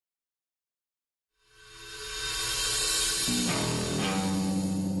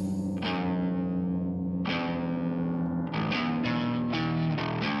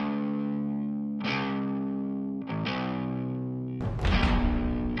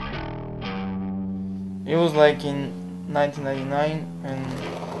It was like in 1999, and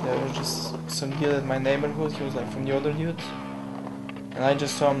there was just some dude at my neighborhood. He was like from the other dudes, and I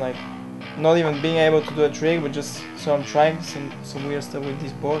just saw him like not even being able to do a trick, but just saw him trying some weird stuff with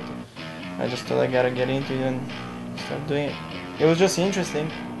this board. I just thought I gotta get into it and start doing it. It was just interesting.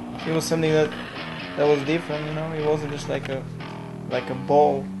 It was something that was different, you know. It wasn't just like a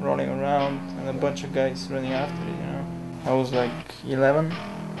ball rolling around and a bunch of guys running after it, you know. I was like 11.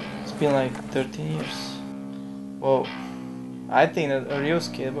 It's been like 13 years. Well, I think that a real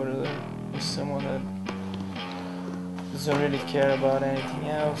skateboarder is someone that doesn't really care about anything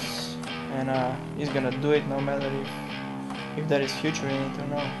else, and he's gonna do it no matter if there is future in it or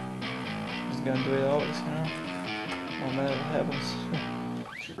not. He's gonna do it always, you know, no matter what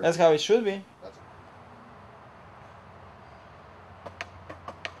happens. That's how it should be.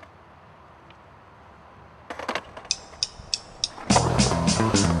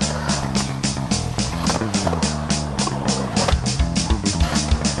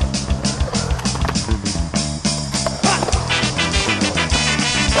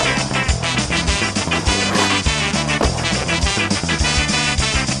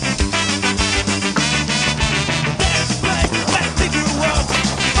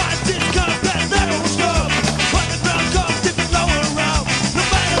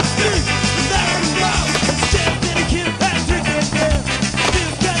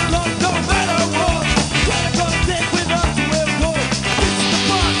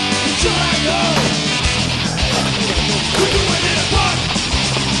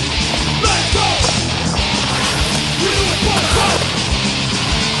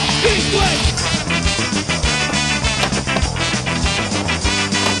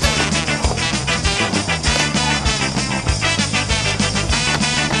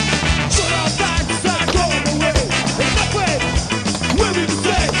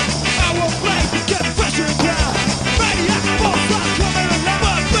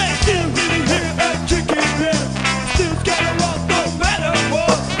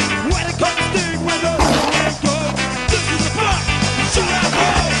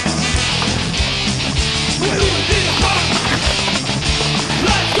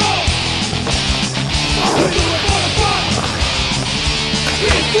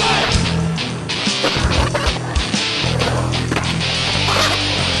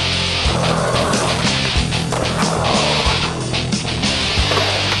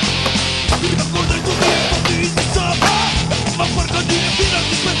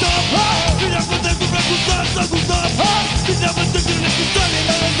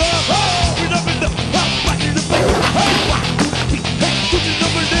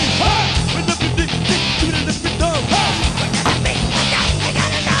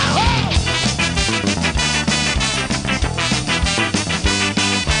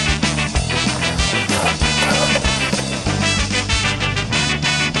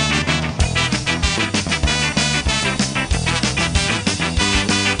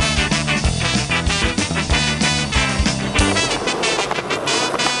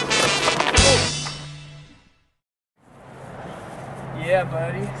 Yeah,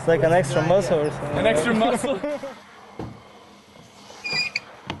 buddy. It's like an extra muscle or something. An extra muscle?